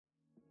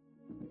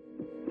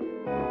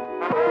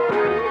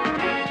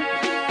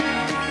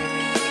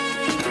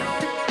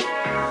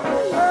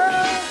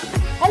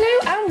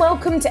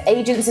welcome to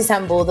Agents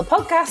Assemble, the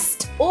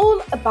podcast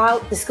all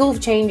about the School for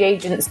Change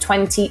Agents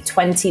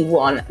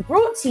 2021,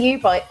 brought to you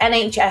by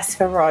NHS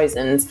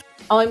Horizons.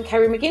 I'm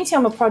Kerry McGinty,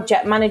 I'm a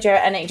project manager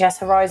at NHS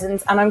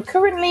Horizons, and I'm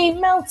currently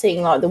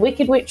melting like the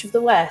Wicked Witch of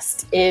the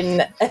West in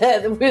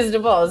The Wizard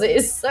of Oz. It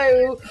is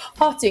so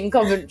hot in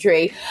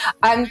Coventry.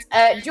 And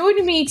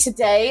joining me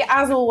today,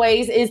 as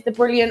always, is the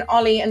brilliant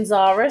Ollie and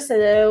Zara.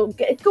 So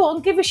go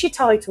on, give us your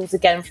titles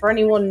again for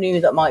anyone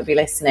new that might be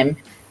listening.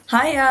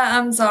 Hi,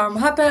 I'm Zara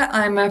Mohabbat.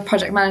 I'm a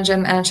project manager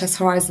in NHS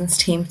Horizons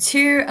Team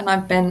 2, and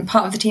I've been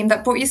part of the team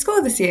that brought you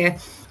Score this year.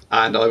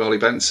 And I'm Ollie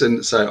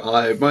Benson. So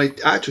my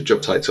actual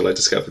job title I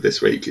discovered this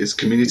week is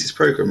Communities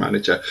Programme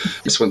Manager,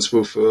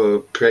 responsible for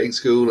creating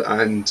school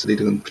and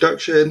leading on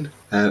production.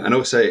 And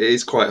also it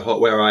is quite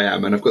hot where I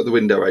am, and I've got the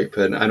window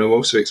open, and I'm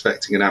also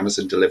expecting an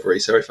Amazon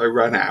delivery. So if I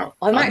run out...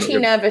 I'm actually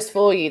nervous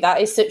for you.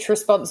 That is such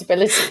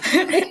responsibility.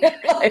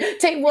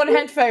 Take one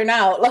headphone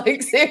out,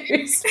 like,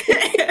 seriously.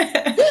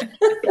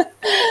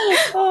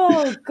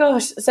 Oh,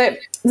 gosh. So,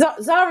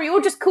 Zara,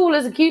 you're just cool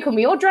as a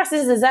cucumber. You're dressed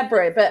as a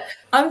zebra, but...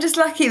 I'm just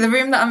lucky. The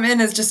room that I'm in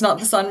is just not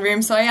the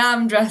sunroom, so I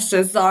am dressed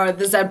as Zara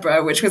the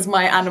zebra, which was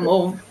my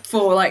animal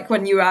for, like,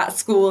 when you were at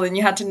school and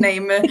you had to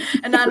name an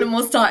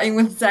animal starting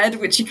with Z,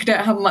 which you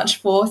don't have much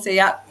for. So,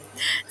 yeah,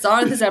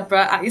 Zara the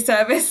zebra at your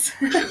service.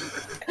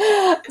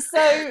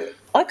 So...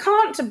 I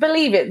can't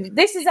believe it.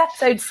 This is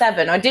episode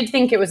 7. I did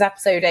think it was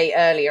episode 8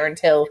 earlier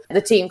until the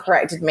team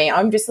corrected me.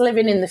 I'm just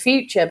living in the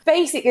future.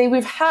 Basically,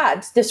 we've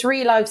had the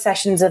 3 live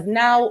sessions have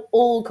now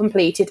all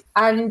completed.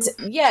 And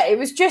yeah, it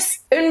was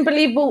just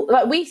unbelievable.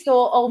 Like, we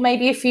thought, oh,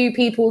 maybe a few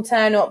people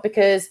turn up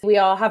because we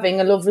are having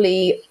a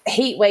lovely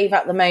heat wave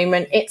at the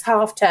moment. It's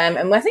half term.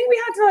 And I think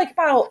we had like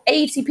about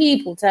 80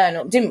 people turn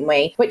up, didn't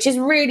we? Which is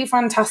really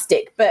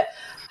fantastic. But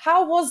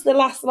how was the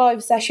last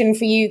live session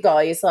for you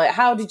guys? Like,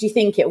 how did you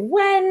think it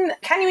went?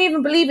 Can you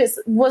even believe it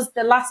was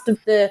the last of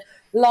the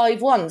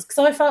live ones? Because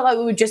I felt like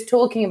we were just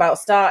talking about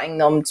starting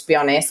them, to be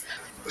honest.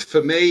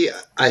 For me,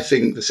 I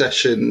think the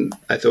session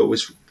I thought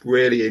was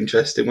really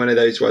interesting. One of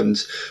those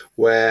ones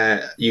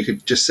where you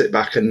could just sit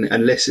back and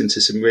listen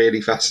to some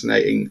really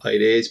fascinating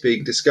ideas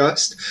being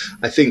discussed.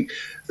 I think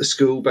the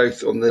school,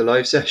 both on the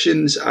live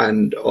sessions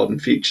and on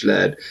Future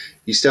Led,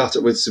 you start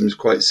up with some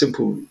quite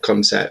simple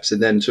concepts,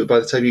 and then by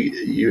the time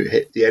you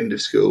hit the end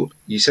of school,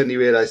 you suddenly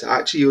realise that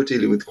actually you're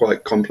dealing with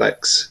quite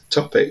complex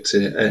topics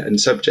and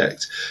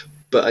subjects.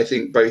 But I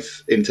think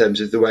both in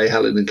terms of the way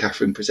Helen and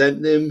Catherine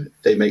present them,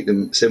 they make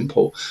them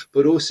simple.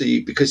 But also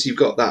because you've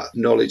got that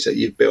knowledge that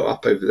you've built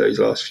up over those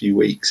last few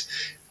weeks,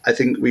 I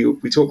think we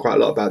talk quite a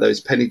lot about those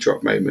penny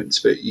drop moments,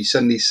 but you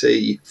suddenly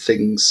see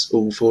things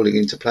all falling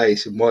into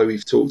place, and why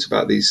we've talked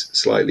about these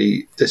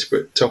slightly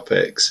disparate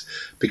topics.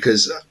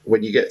 Because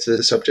when you get to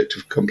the subject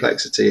of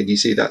complexity and you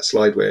see that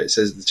slide where it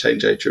says the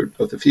change agent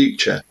of the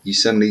future, you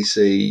suddenly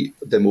see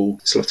them all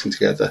slotting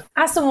together.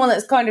 As someone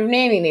that's kind of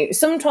nearly new,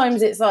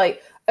 sometimes it's like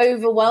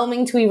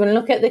overwhelming to even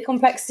look at the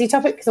complexity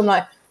topic, because I'm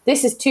like,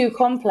 this is too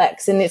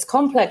complex, and it's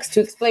complex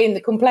to explain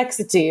the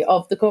complexity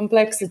of the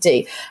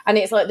complexity. And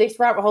it's like this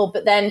rabbit hole.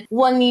 But then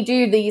when you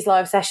do these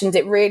live sessions,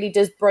 it really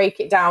does break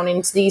it down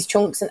into these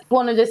chunks. And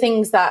one of the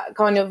things that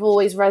kind of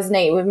always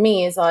resonate with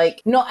me is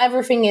like, not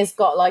everything has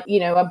got like, you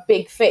know, a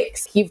big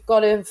fix. You've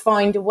got to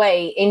find a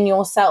way in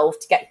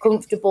yourself to get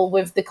comfortable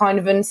with the kind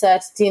of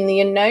uncertainty and the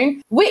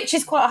unknown, which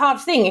is quite a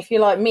hard thing if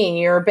you're like me and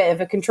you're a bit of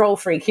a control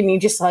freak and you're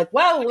just like,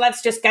 well,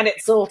 let's just get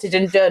it sorted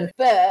and done.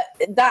 But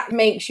that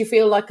makes you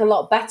feel like a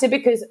lot better,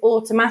 because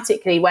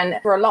automatically, when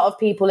for a lot of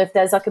people, if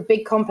there's like a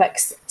big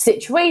complex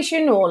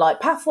situation or like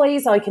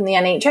pathways like in the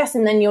NHS,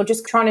 and then you're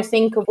just trying to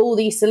think of all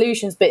these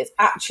solutions, but it's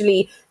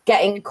actually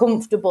getting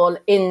comfortable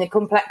in the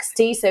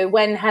complexity. So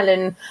when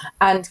Helen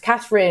and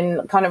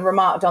Catherine kind of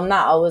remarked on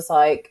that, I was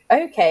like,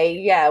 okay,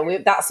 yeah,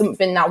 that's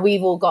something that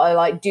we've all got to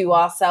like do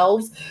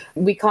ourselves.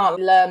 We can't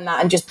learn that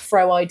and just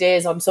throw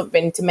ideas on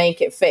something to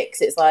make it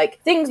fix. It's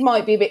like things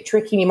might be a bit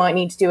tricky and you might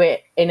need to do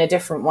it in a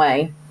different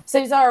way.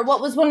 So Zara,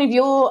 what was one of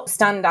your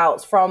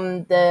standouts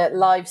from the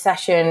live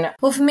session?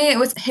 Well, for me, it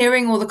was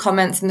hearing all the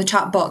comments in the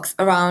chat box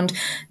around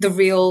the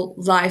real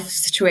life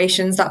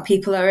situations that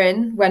people are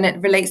in when it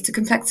relates to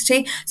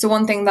complexity. So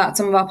one thing that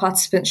some of our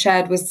participants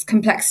shared was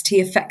complexity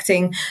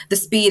affecting the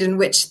speed in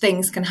which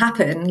things can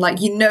happen.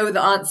 Like, you know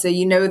the answer,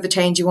 you know the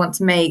change you want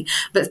to make,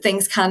 but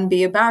things can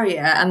be a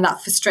barrier, and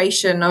that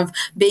frustration of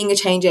being a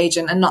change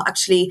agent and not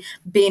actually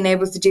being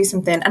able to do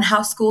something, and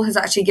how school has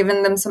actually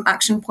given them some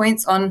action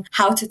points on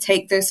how to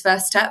take those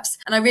first steps.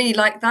 And I really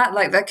like that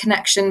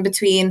connection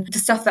between the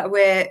stuff that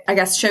we're, I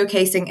guess,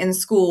 showcasing in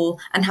school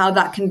and how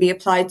that can be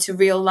applied to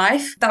real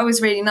life. That was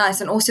really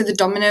nice. And also the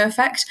domino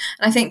effect.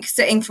 And I think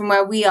sitting from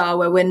where we are,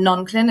 where we're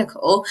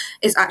non-clinical,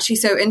 is actually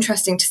so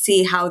interesting to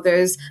see how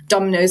those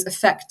dominoes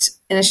affect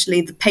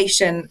initially the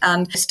patient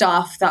and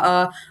staff that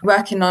are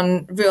working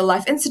on real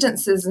life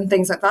incidences and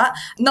things like that.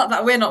 Not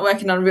that we're not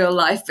working on real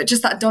life, but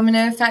just that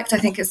domino effect. I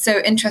think it's so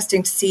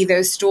interesting to see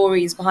those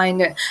stories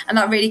behind it. And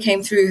that really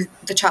came through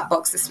the chat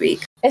box this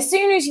week. as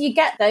soon as you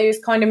get those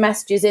kind of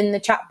messages in the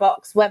chat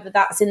box, whether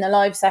that's in the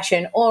live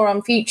session or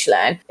on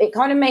FutureLearn, it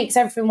kind of makes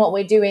everything what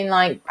we're doing,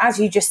 like, as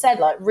you just said,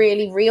 like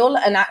really real.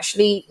 And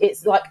actually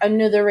it's like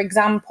another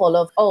example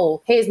of,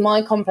 oh, here's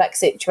my complex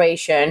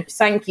situation.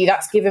 Thank you.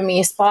 That's given me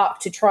a spark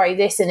to try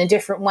this in a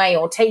different way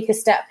or take a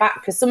step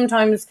back. Because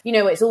sometimes, you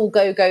know, it's all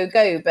go, go,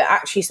 go. But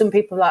actually some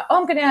people are like, oh,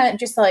 I'm going to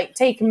just like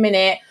take a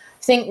minute,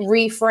 think,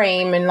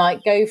 reframe and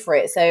like go for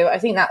it. So I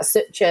think that's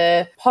such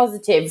a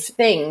positive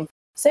thing.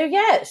 So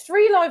yeah,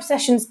 3 live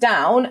sessions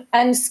down,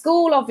 and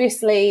school,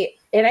 obviously,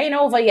 it ain't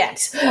over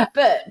yet.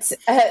 But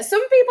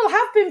some people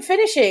have been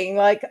finishing,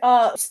 like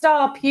our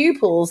star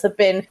pupils have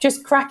been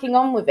just cracking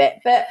on with it.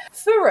 But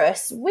for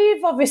us,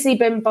 we've obviously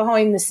been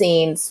behind the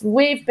scenes.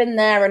 We've been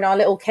there in our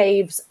little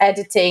caves,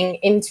 editing,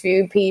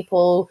 interviewing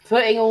people,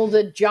 putting all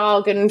the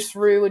jargon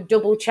through and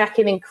double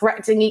checking and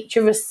correcting each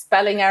of us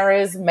spelling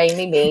errors,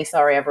 mainly me.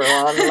 Sorry, everyone.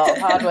 A lot of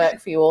hard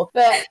work for you all.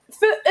 But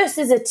for us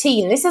as a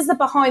team, this is the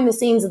behind the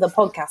scenes of the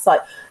podcast.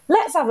 Like,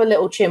 let's have a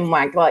little chin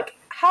wag. Like,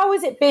 how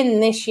has it been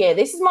this year?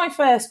 This is my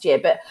first year,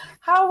 but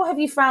how have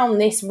you found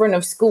this run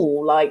of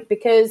school? Like,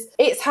 because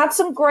it's had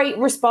some great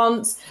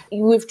response.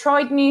 We've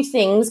tried new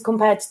things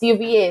compared to the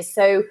other years.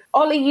 So,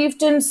 Ollie, you've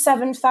done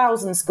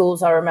 7,000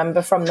 schools, I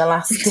remember, from the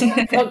last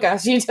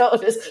podcast you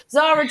told us.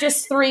 Zara,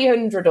 just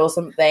 300 or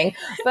something.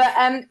 But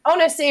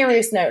on a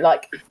serious note,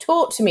 like,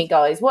 talk to me,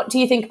 guys. What do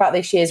you think about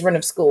this year's run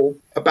of school?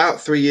 About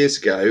 3 years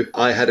ago,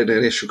 I had an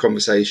initial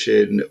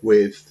conversation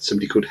with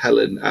somebody called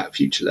Helen at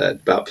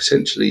FutureLearn about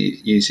potentially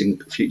using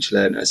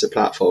FutureLearn as a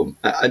platform.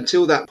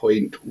 Until that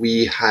point,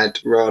 we had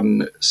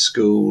run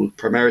school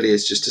primarily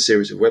as just a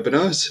series of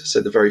webinars.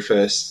 So the very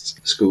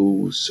first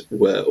schools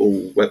were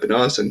all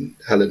webinars, and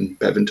Helen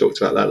Bevan talked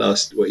about that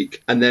last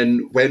week. And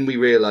then when we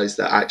realised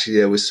that actually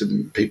there was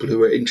some people who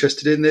were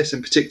interested in this,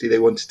 and particularly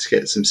they wanted to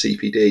get some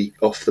CPD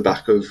off the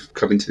back of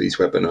coming to these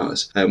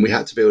webinars, we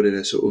had to build in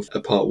a sort of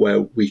a part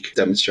where we could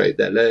demonstrate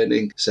their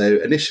learning. So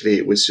initially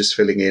it was just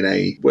filling in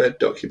a Word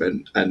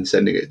document and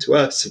sending it to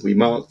us, and we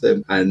marked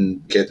them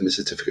and gave them a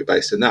certificate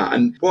based on that.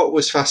 And what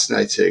was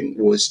fascinating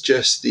was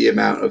just the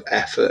amount of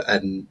effort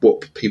and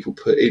what people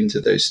put into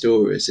those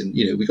stories. And,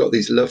 you know, we got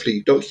these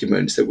lovely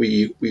documents that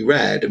we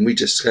read, and we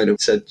just kind of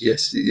said,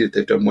 yes,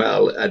 they've done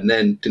well, and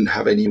then didn't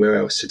have anywhere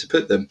else to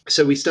put them.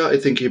 So we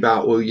started thinking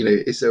about, well, you know,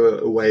 is there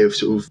a way of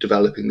sort of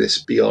developing this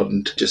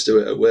beyond just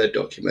a Word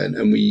document?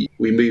 And we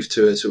moved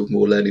to a sort of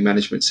more learning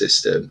management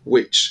system,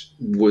 which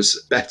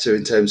was better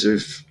in terms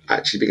of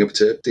actually being able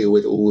to deal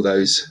with all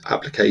those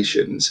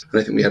applications.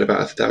 And I think we had about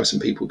 1,000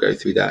 people go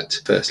through that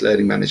first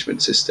learning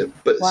management system.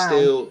 But Wow.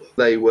 Still,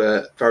 they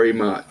were very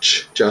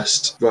much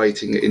just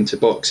writing it into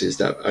boxes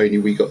that only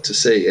we got to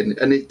see.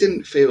 And it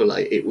didn't feel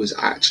like it was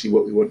actually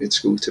what we wanted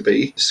school to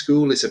be.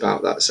 School is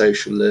about that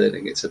social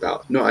learning. It's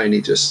about not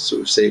only just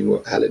sort of seeing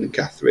what Helen and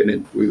Catherine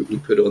and we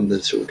put on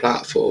the sort of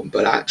platform,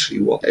 but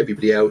actually what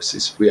everybody else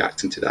is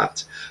reacting to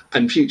that.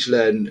 And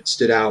FutureLearn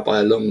stood out by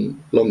a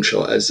long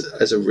shot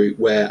as a route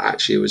where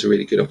actually it was a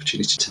really good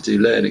opportunity to do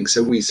learning.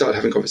 So we started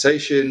having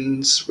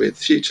conversations with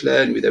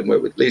FutureLearn. We then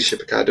worked with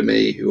Leadership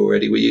Academy, who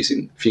already were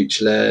using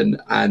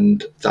FutureLearn,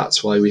 and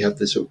that's why we have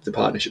the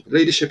partnership with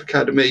Leadership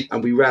Academy.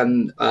 And we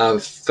ran our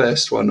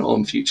first one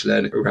on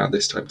FutureLearn around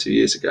this time 2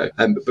 years ago,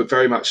 but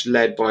very much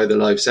led by the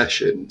live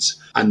sessions,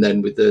 and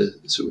then with the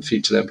sort of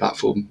FutureLearn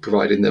platform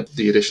providing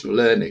the additional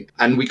learning.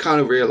 And we kind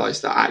of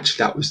realised that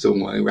actually that was the wrong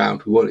way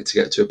around. We wanted to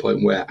get to a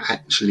point where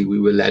actually we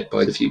were led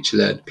by the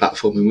FutureLearn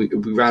platform,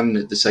 and we ran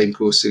the same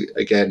course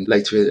again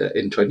later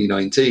in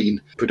 2019,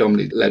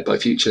 predominantly led by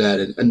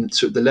FutureLearn. And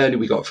sort of the learning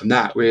we got from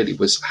that really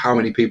was how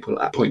many people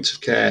at points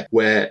of care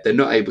where they're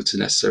not able to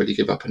necessarily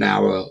give up an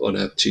hour on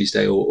a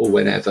Tuesday or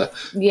whenever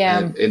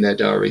in their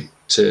diary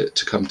to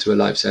come to a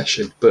live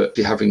session, but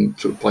having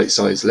sort of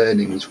bite-sized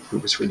learning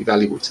was really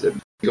valuable to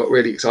them. We got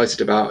really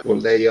excited about, well,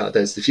 there you are,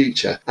 there's the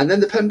future. And then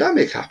the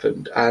pandemic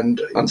happened,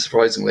 and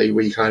unsurprisingly,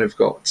 we kind of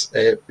got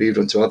moved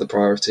on to other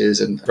priorities,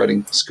 and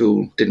running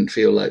school didn't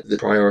feel like the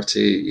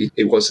priority.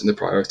 It wasn't the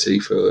priority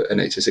for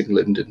NHS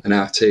England and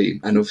our team,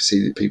 and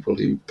obviously the people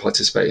who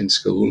participate in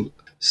school.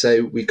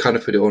 So we kind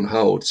of put it on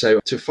hold. So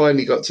to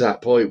finally got to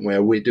that point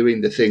where we're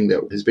doing the thing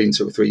that has been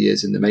sort of 3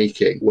 years in the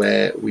making,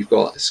 where we've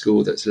got a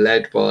school that's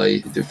led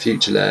by the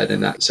FutureLearn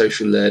and that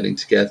social learning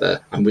together,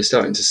 and we're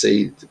starting to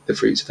see the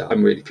fruits of that.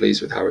 I'm really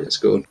pleased with how it's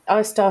gone.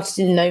 I started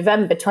in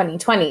November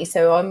 2020,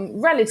 so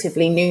I'm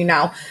relatively new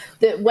now.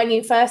 That when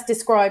you first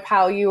describe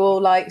how you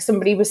all, like,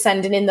 somebody was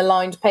sending in the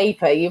lined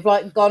paper, you've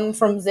like gone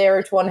from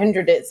 0 to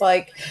 100. It's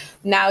like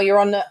now you're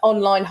on the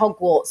online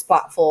Hogwarts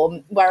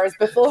platform, whereas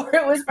before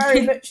it was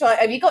very much like,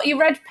 have you got your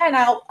red pen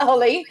out,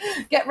 Ollie?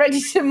 Get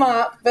ready to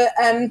mark. But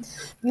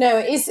no,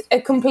 it is a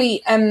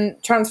complete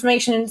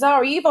transformation. And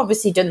Zara, you've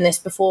obviously done this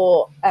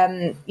before,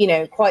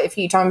 quite a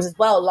few times as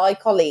well,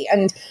 like Ollie.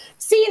 And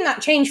seeing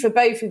that change for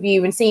both of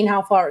you and seeing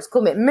how far it's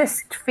come, it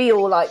must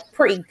feel like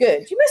pretty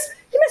good. You must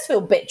feel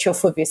a bit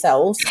chuffed with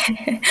yourselves.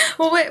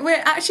 Well,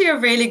 we're actually a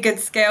really good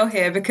scale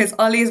here because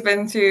Ollie's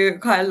been through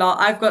quite a lot.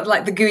 I've got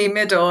like the gooey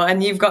middle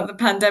and you've got the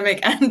pandemic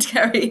and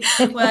Kerry,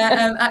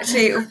 where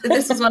actually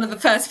this was one of the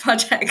first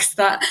projects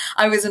that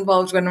I was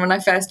involved in when I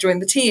first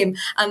joined the team.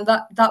 And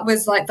that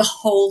was like the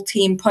whole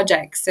team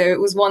project. So it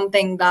was one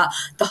thing that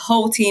the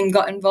whole team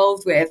got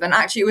involved with. And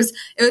actually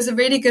it was a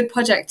really good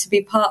project to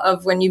be part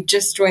of when you've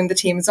just joined the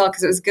team as well,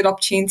 because it was a good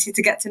opportunity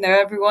to get to know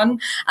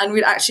everyone. And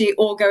we'd actually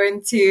all go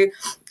into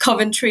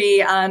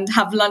Coventry and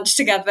have lunch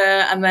together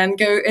and then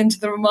go into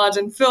the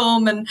Ramadan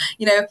film, and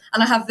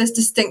I have this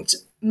distinct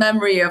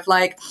memory of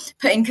like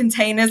putting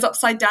containers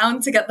upside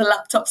down to get the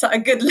laptops at a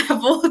good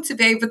level to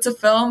be able to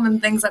film and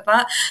things like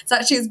that. So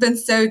actually it's been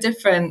so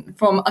different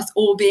from us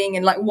all being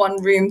in like one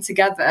room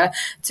together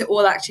to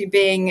all actually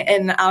being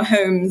in our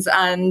homes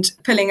and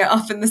pulling it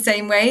off in the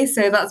same way.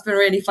 So that's been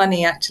really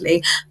funny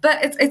actually, but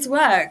it's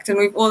worked and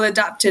we've all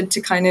adapted to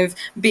kind of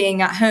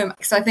being at home.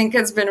 So I think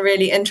it's been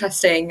really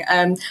interesting.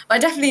 But I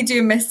definitely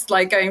do miss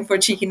like going for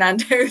cheeky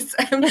Nando's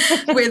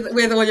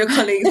with all your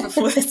colleagues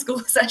before the school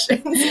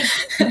sessions.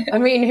 I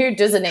mean, who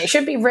doesn't? It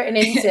should be written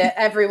into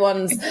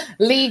everyone's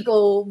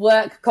legal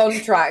work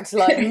contract,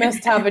 like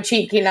must have a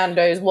cheeky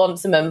Nando's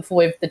once a month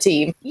with the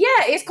team. Yeah,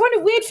 it's kind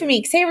of weird for me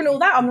because hearing all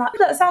that, I'm like,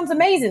 that sounds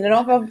amazing. And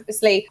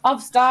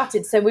I've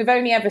started, so we've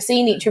only ever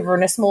seen each other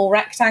in a small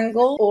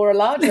rectangle or a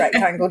large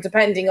rectangle,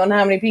 depending on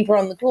how many people are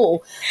on the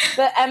call.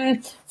 But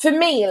for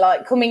me,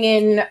 like coming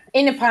in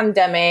a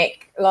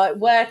pandemic, like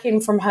working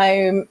from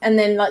home, and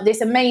then like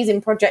this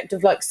amazing project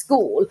of like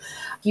school,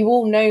 you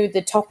all know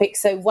the topic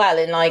so well,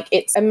 and like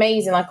it's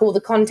amazing, like all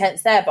the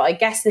content's there. But I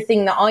guess the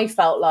thing that I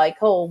felt like,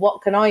 oh,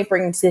 what can I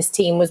bring to this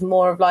team, was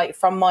more of like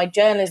from my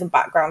journalism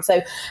background.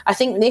 So I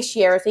think this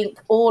year, I think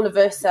all of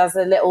us as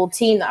a little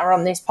team that are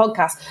on this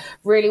podcast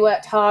really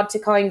worked hard to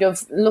kind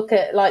of look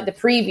at like the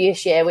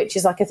previous year, which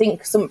is like I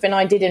think something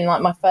I did in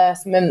like my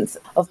first month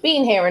of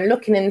being here, and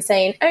looking and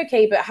saying,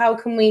 okay, but how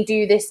can we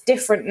do this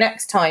different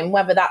next time,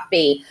 whether that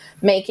be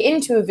make it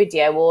into a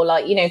video, or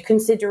like,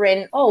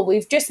 considering, oh,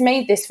 we've just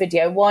made this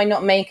video, why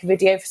not make a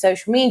video for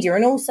social media?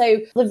 And also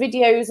the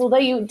videos, although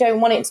you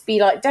don't want it to be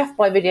like death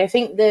by video, I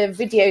think the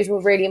videos were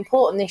really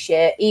important this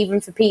year,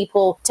 even for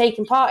people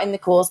taking part in the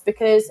course,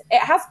 because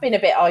it has been a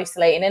bit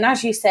isolating. And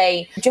as you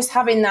say, just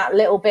having that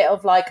little bit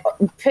of like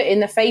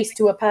putting the face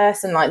to a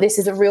person, like this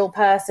is a real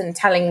person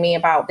telling me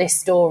about this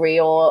story,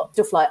 or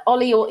stuff like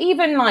Ollie, or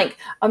even like,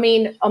 I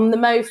mean, on the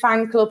Mo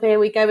fan club, here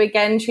we go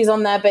again, she's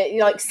on there, but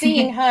like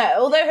seeing her,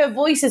 although her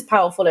voice is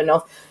powerful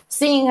enough,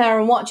 seeing her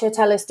and watch her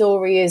tell a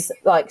story is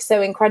like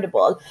so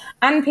incredible.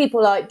 And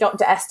people like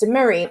Dr. Esther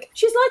Murray,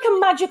 she's like a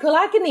magical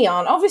agony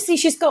aunt. Obviously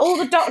she's got all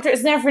the doctorates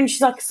and everything,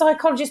 she's like a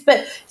psychologist,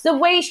 but the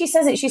way she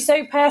says it, she's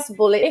so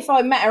personable. If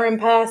I met her in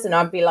person,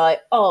 I'd be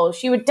like, oh,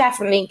 she would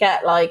definitely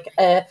get like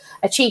a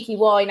cheeky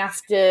wine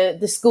after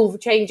the School for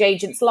Change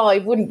Agents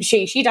live, wouldn't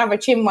she? She'd have a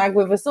chinwag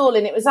with us all.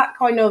 And it was that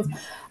kind of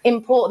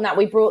important that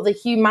we brought the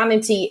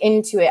humanity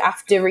into it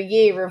after a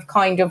year of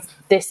kind of,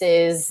 this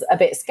is a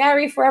bit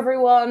scary for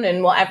everyone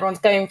and what everyone's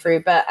going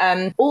through. But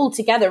all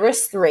together,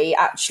 us three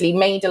actually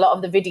made a lot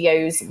of the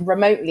videos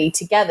remotely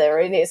together,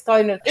 and it's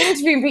kind of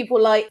interviewing people,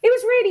 like it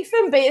was really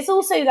fun. But it's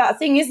also that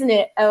thing, isn't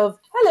it, of,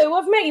 hello,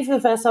 I've met you for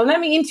the first time,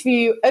 let me interview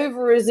you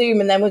over a Zoom,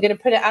 and then we're going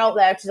to put it out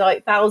there to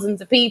like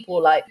thousands of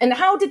people. Like, and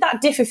how did that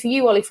differ for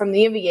you, Ollie, from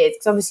the other years?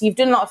 Because obviously you've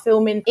done a lot of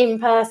filming in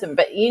person,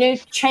 but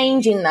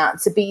changing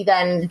that to be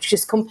then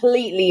just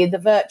completely the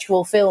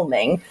virtual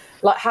filming,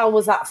 like how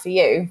was that for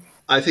you?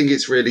 I think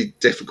it's really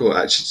difficult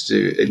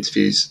actually to do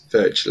interviews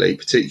virtually,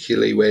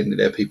 particularly when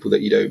they're people that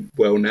you don't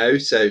well know.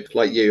 So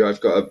like you, I've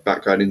got a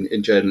background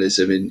in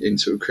journalism, in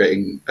sort of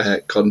creating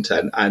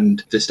content,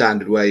 and the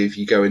standard way, if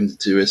you go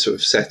into a sort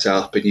of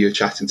setup and you're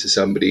chatting to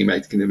somebody,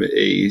 making them at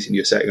ease, and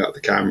you're setting up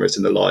the cameras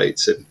and the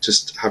lights and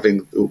just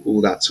having all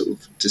that sort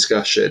of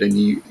discussion, and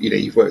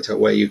you've worked out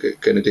where you're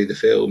going to do the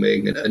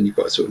filming, and you've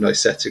got a sort of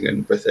nice setting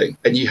and everything.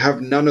 And you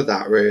have none of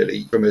that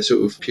really from a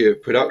sort of pure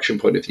production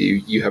point of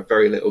view. You have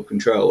very little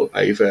control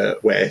over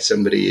where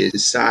somebody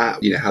is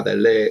sat, how they're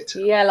lit.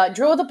 Yeah, like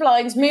draw the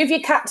blinds, move your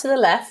cat to the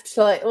left.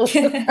 Like,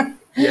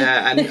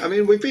 yeah, and I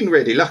mean, we've been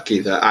really lucky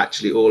that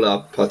actually all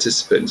our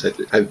participants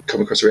have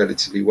come across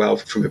relatively well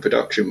from a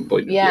production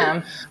point of view.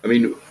 I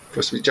mean,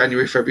 possibly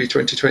January, February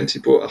 2020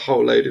 brought a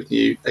whole load of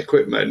new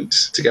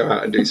equipment to go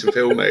out and do some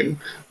filming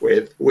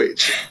with,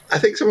 which I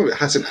think some of it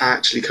hasn't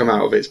actually come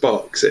out of its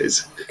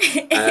boxes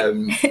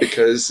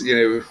because,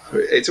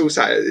 it's all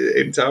sat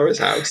in Tara's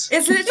house.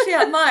 It's literally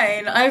at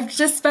mine. I've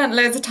just spent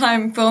loads of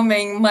time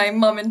filming my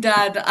mum and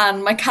dad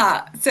and my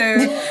cat. So,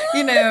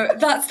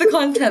 that's the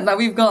content that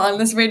we've got on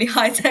this really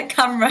high-tech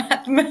camera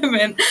at the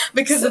moment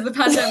because of the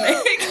pandemic.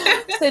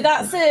 So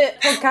that's a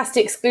podcast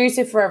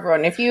exclusive for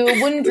everyone. If you were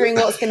wondering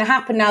what's going to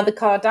happen now the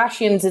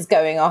Kardashians is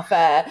going off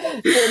air,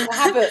 the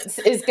Habits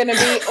is going to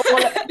be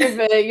all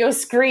over your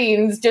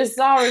screens, just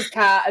Zara's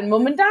cat and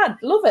mum and dad.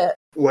 Love it.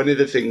 One of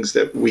the things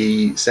that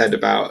we said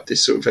about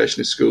this sort of version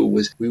of school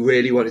was we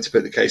really wanted to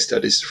put the case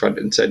studies front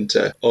and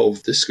centre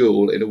of the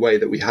school in a way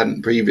that we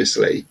hadn't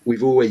previously.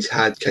 We've always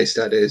had case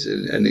studies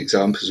and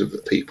examples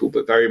of people,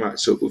 but very much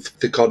sort of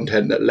the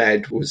content that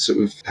led was sort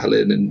of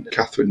Helen and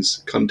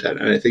Catherine's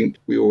content. And I think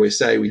we always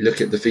say we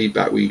look at the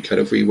feedback, we kind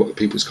of read what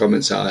people's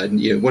comments are.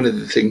 And, one of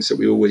the things that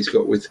we always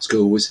got with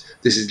school was,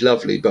 this is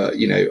lovely, but,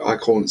 I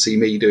can't see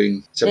me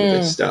doing some of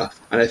this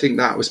stuff. And I think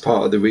that was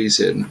part of the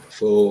reason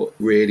for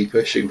really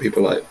pushing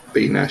people like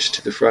Beanash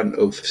to the front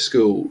of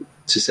school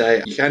to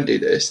say, you can do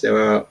this. There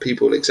are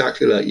people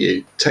exactly like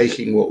you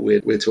taking what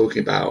we're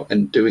talking about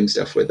and doing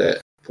stuff with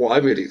it. What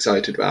I'm really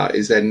excited about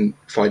is then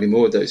finding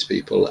more of those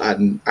people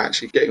and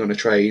actually getting on a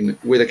train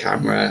with a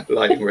camera,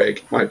 lighting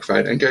rig,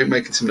 microphone, and going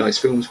making some nice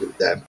films with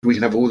them. We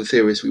can have all the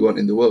theories we want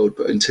in the world,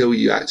 but until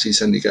you actually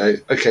suddenly go,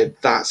 okay,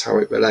 that's how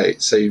it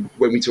relates. So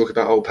when we talk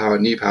about old power,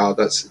 new power,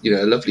 that's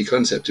a lovely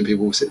concept and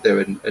people will sit there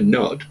and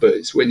nod. But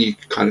it's when you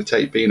kind of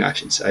take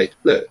Beanash and say,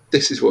 look,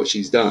 this is what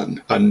she's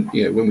done. And,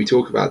 when we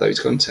talk about those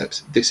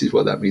concepts, this is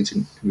what that means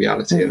in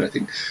reality. And I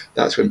think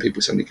that's when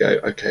people suddenly go,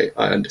 okay,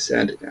 I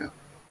understand it now.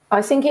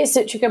 I think it's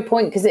such a good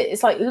point, because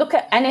it's like, look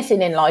at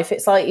anything in life.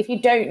 It's like, if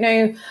you don't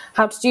know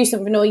how to do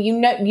something, or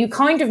you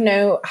kind of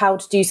know how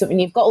to do something,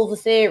 you've got all the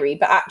theory,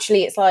 but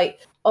actually it's like,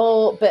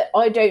 oh, but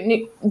I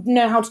don't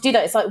know how to do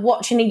that. It's like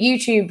watching a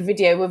YouTube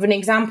video with an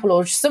example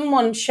or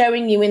someone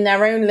showing you in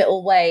their own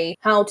little way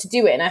how to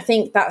do it. And I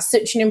think that's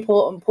such an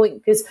important point,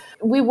 because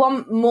we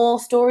want more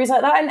stories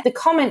like that. And the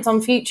comments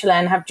on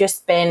FutureLearn have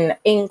just been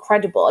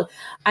incredible.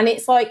 And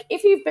it's like,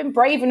 if you've been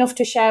brave enough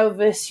to share with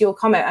us your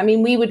comment, I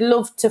mean, we would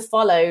love to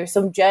follow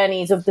some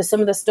journeys of some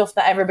of the stuff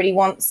that everybody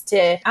wants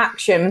to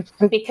action.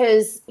 And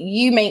because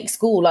you make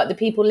school, like the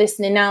people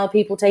listening now, the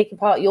people taking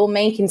part, you're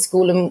making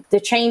school, and the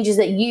changes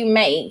that you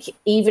make,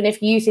 even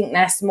if you think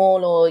they're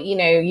small, or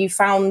you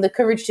found the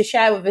courage to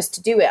share with us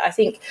to do it, I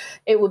think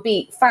it would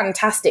be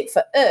fantastic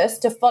for us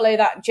to follow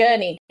that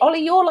journey.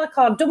 Ollie, you're like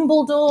our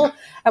Dumbledore,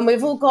 and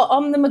we've all got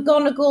the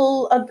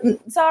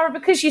McGonagall. Zara,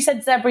 because you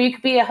said zebra, you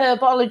could be a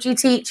herbology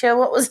teacher.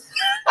 What was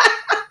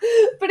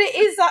but it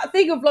is that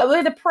thing of like,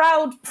 we're the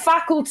proud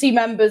faculty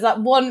members that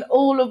want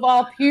all of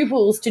our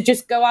pupils to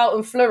just go out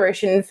and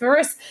flourish. And for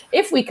us,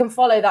 if we can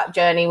follow that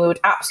journey, we would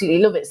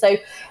absolutely love it. So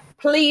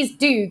please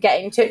do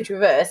get in touch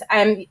with us.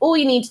 All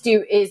you need to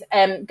do is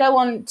go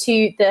on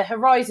to the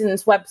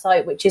Horizons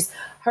website, which is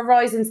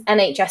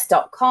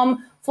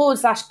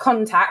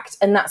horizonsnhs.com/contact,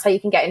 and that's how you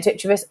can get in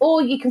touch with us.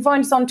 Or you can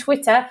find us on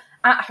Twitter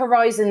at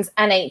Horizons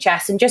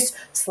NHS and just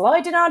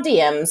slide in our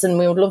DMs, and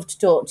we would love to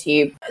talk to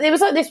you. There was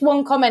like this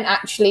one comment,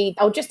 actually,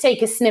 I'll just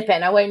take a snippet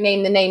and I won't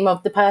name the name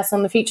of the person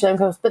on the FutureLearn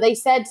course, but they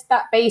said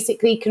that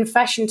basically,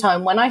 confession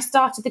time, when I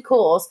started the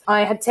course,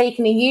 I had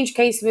taken a huge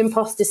case of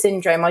imposter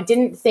syndrome. I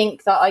didn't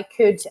think that I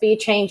could be a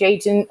change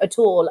agent at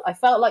all. I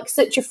felt like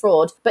such a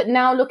fraud. But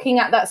now, looking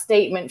at that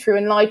statement through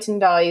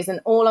enlightened eyes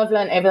and all I've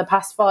learned over the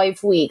past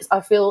 5 weeks,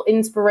 I feel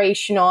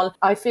inspirational.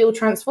 I feel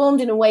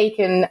transformed and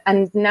awakened,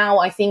 and now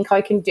I think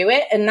I can do it.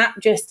 And that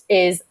just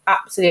is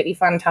absolutely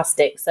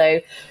fantastic.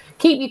 So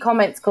keep your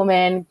comments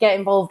coming, get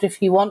involved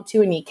if you want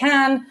to and you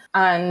can.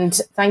 And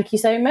thank you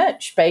so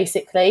much,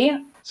 basically.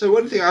 So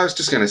one thing I was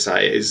just going to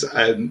say is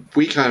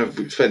we kind of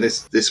spent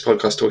this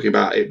podcast talking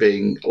about it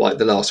being like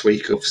the last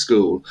week of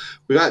school.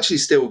 We've actually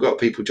still got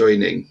people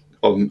joining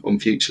on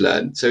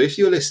FutureLearn. So if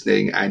you're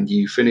listening and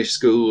you finish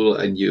school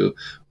and you're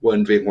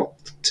wondering what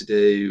to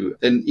do,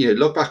 then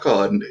log back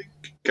on,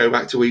 go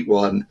back to week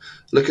 1,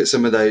 look at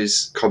some of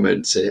those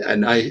comments,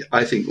 and I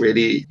think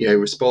really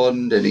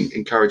respond and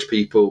encourage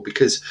people,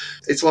 because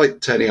it's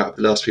like turning up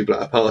the last people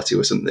at a party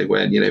or something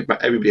when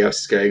everybody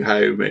else is going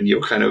home and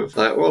you're kind of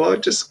like, well, I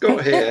just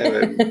got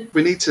here. And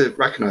we need to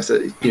recognise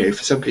that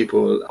for some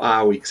people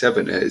our week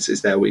 7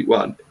 is their week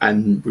 1,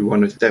 and we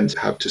wanted them to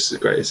have just as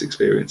great as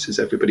experience as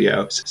everybody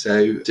else.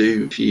 So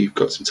do, if you've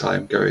got some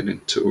time, go in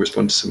and to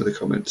respond to some of the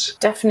comments.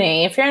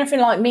 Definitely. If you're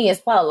anything like me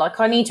as well, like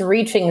I need to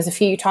read things a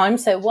few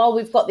times, so while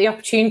we've got the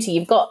opportunity,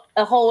 you've got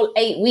a whole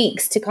 8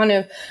 weeks to kind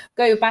of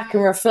go back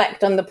and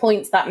reflect on the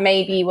points that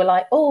maybe you were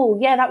like, oh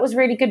yeah, that was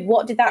really good,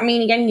 what did that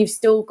mean again? You've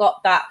still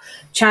got that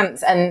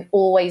chance, and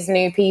always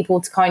new people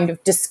to kind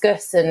of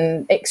discuss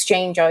and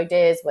exchange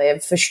ideas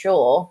with, for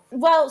sure.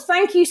 Well,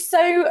 thank you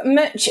so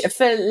much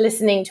for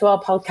listening to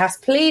our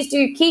podcast. Please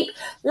do keep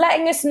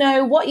letting us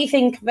know what you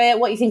think of it,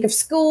 what you think of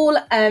school.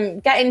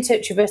 Get in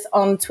touch with us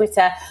on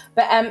Twitter.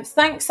 But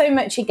thanks so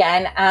much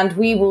again, and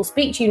we will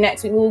speak to you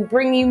next week. We'll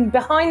bring you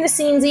behind the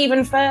scenes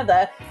even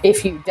further,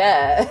 if you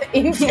dare,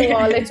 into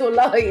our little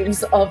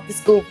lives of the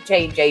School for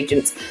Change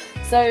Agents.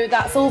 So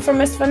that's all from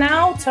us for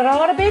now.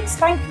 Ta-ra a bit.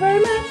 Thank you very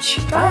much.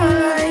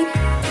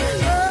 Bye.